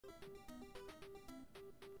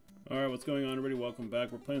Alright, what's going on, everybody? Welcome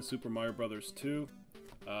back. We're playing Super Mario Brothers 2.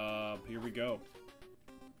 Here we go.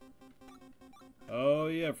 Oh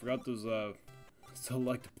yeah, I forgot those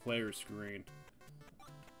select player screen.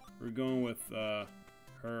 We're going with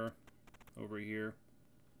her over here.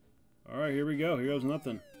 Alright, here we go. Here goes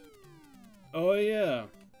nothing. Oh yeah.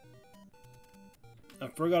 I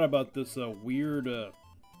forgot about this weird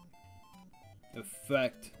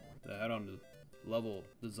effect that I had on the level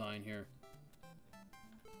design here.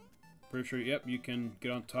 Pretty sure, yep, you can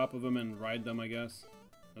get on top of them and ride them, I guess.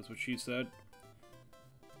 That's what she said.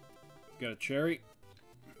 Got a cherry.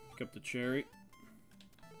 Pick up the cherry.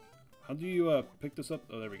 How do you pick this up?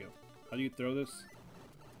 Oh, there we go. How do you throw this?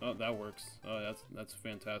 Oh, that works. Oh, that's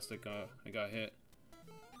fantastic. I got hit.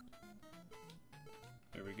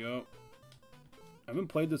 There we go. I haven't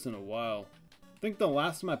played this in a while. I think the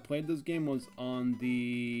last time I played this game was on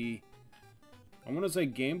the... I want to say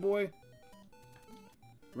Game Boy?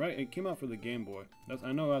 Right, it came out for the Game Boy.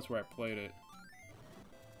 I know that's where I played it.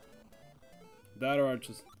 That or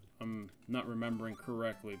I'm not remembering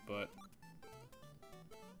correctly, but...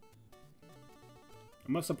 I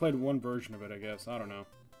must have played one version of it, I guess. I don't know.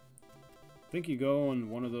 I think you go in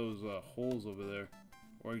one of those holes over there.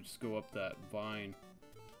 Or you just go up that vine.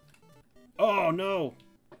 Oh, no!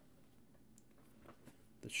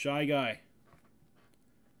 The shy guy.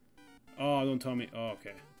 Oh, don't tell me. Oh,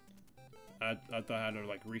 okay. I thought I had to,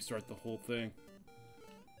 like, restart the whole thing.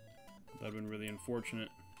 That'd been really unfortunate.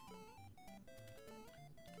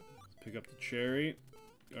 Let's pick up the cherry.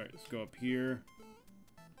 Alright, let's go up here.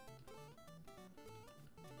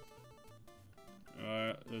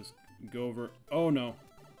 Alright, let's go over... Oh, no.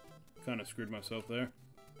 Kind of screwed myself there.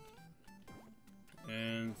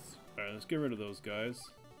 And... Alright, let's get rid of those guys.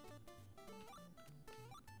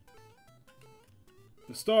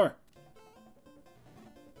 The star!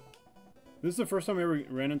 This is the first time I ever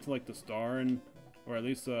ran into, like, the star in... Or at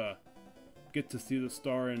least, get to see the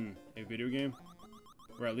star in a video game.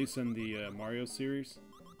 Or at least in the Mario series.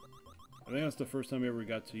 I think that's the first time I ever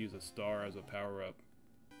got to use a star as a power-up.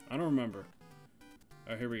 I don't remember.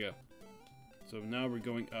 Alright, here we go. So now we're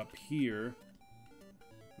going up here.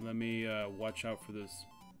 Let me watch out for this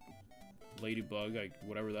ladybug,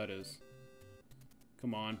 whatever that is.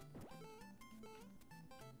 Come on.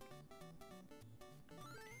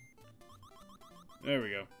 There we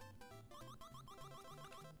go.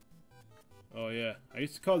 Oh yeah, I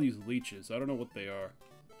used to call these leeches. I don't know what they are.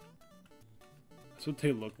 That's what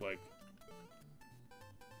they look like.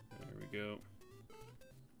 There we go.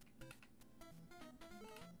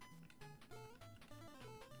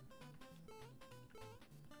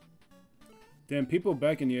 Damn, people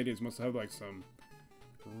back in the 80s must have like some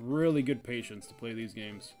really good patience to play these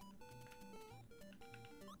games.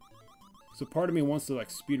 So part of me wants to like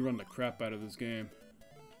speedrun the crap out of this game.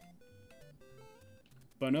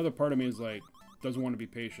 But another part of me is like, doesn't want to be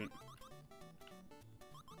patient.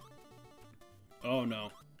 Oh no.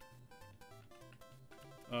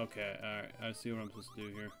 Okay, alright, I see what I'm supposed to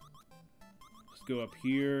do here. Just go up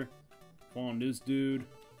here, fall on this dude,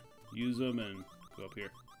 use them, and go up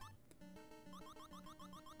here.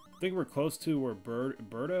 I think we're close to where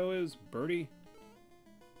Birdo is? Birdie?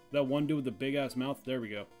 That one dude with the big ass mouth? There we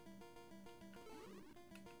go.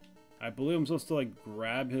 I believe I'm supposed to like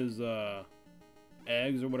grab his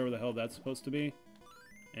eggs or whatever the hell that's supposed to be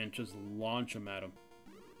and just launch them at him.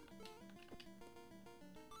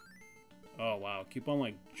 Oh wow, keep on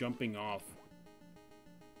like jumping off.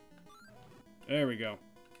 There we go.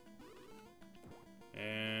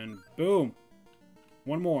 And boom.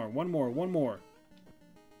 One more.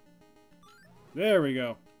 There we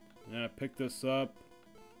go. And I pick this up,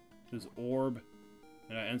 this orb,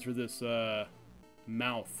 and I enter this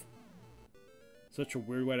mouth. Such a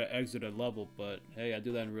weird way to exit a level, but hey, I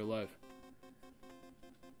do that in real life.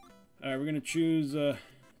 Alright, we're gonna choose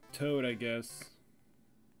Toad, I guess.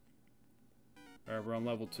 Alright, we're on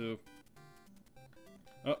level 2.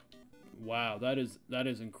 Oh, wow, that is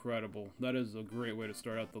incredible. That is a great way to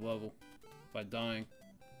start out the level, by dying.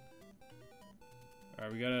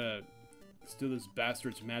 Alright, let's do this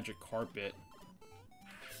bastard's magic carpet.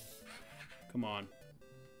 Come on.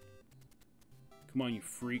 Come on, you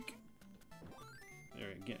freak.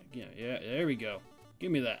 There, yeah, there we go.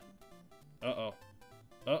 Give me that. Uh-oh.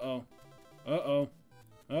 Uh-oh. Uh-oh.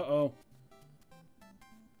 Uh-oh.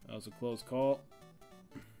 That was a close call.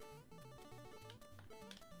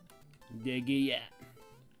 Diggy ya.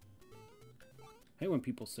 I hate when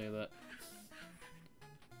people say that.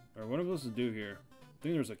 Alright, what am I supposed to do here? I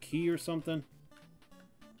think there's a key or something.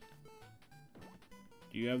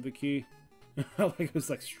 Do you have the key? Like, he was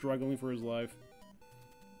like struggling for his life.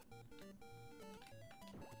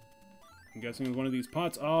 I'm guessing it's one of these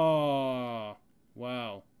pots. Oh,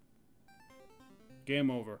 wow. Game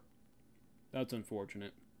over. That's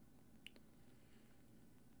unfortunate.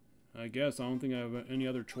 I guess I don't think I have any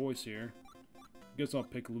other choice here. I guess I'll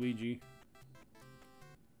pick Luigi.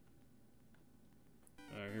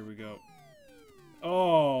 Alright, here we go.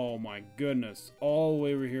 Oh my goodness. All the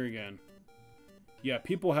way over here again. Yeah,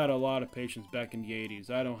 people had a lot of patience back in the 80s.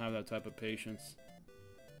 I don't have that type of patience.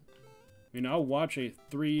 I mean, I'll watch a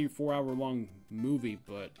 3-4 hour long movie,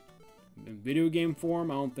 but in video game form,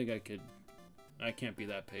 I don't think I could. I can't be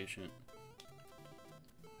that patient.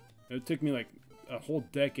 It took me like a whole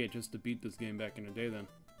decade just to beat this game back in the day then.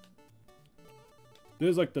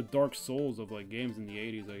 This is like the Dark Souls of like games in the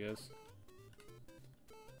 80s, I guess.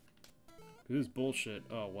 This is bullshit.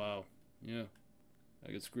 Oh, wow. Yeah.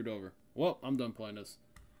 I get screwed over. Well, I'm done playing this.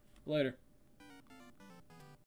 Later.